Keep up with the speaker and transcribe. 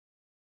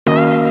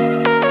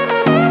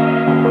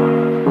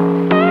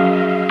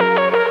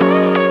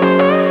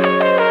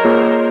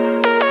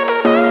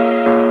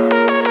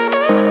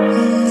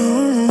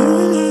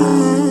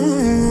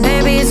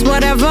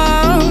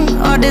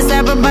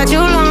far too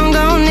long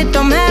gone, it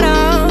don't matter.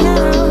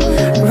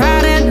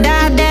 Ride or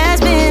die,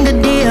 that's been the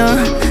deal.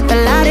 The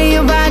light of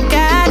your body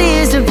got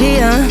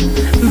disappear.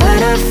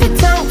 But if you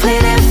don't play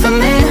that for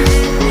me,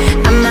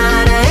 I'm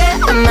out of it,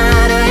 I'm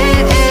out of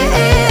it.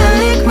 I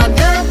lick my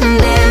gun and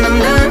then I'm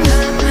done.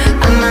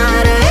 I'm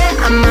out of it,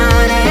 I'm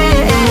out of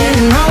it. You need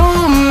an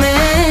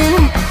omen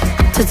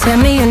to tell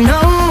me you're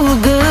no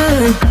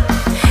good.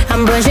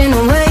 I'm brushing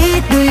away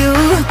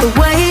the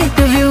weight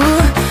of you,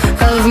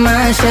 of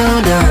my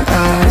shoulder.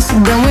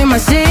 Done with my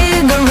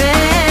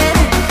cigarette,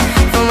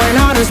 and when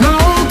all the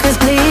smoke is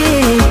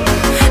clear,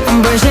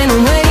 I'm brushing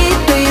away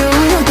the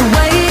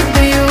weight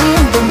of you,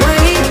 the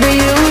weight of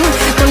you.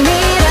 Don't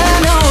need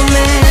an old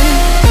man.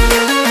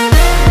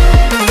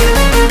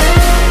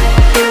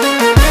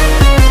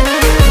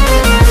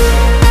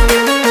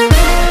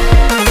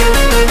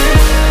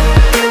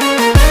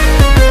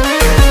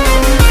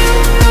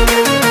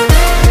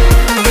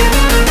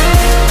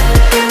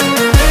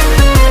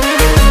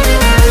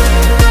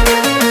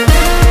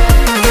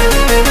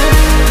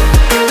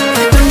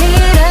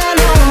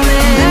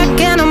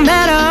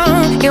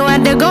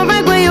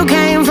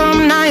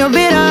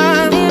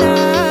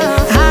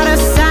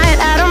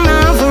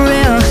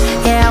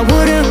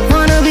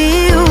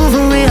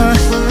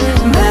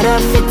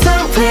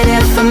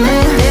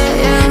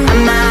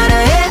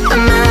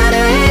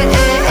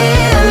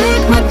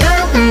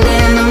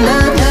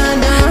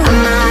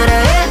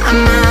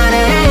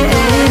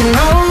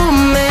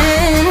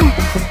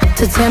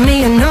 To tell me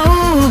you're no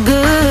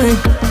good,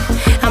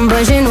 I'm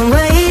brushing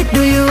away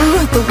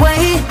the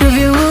weight of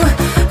you,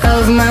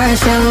 of my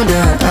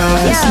shoulder.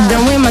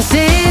 Done with my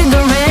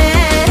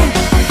cigarette,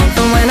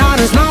 and when all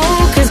the smoke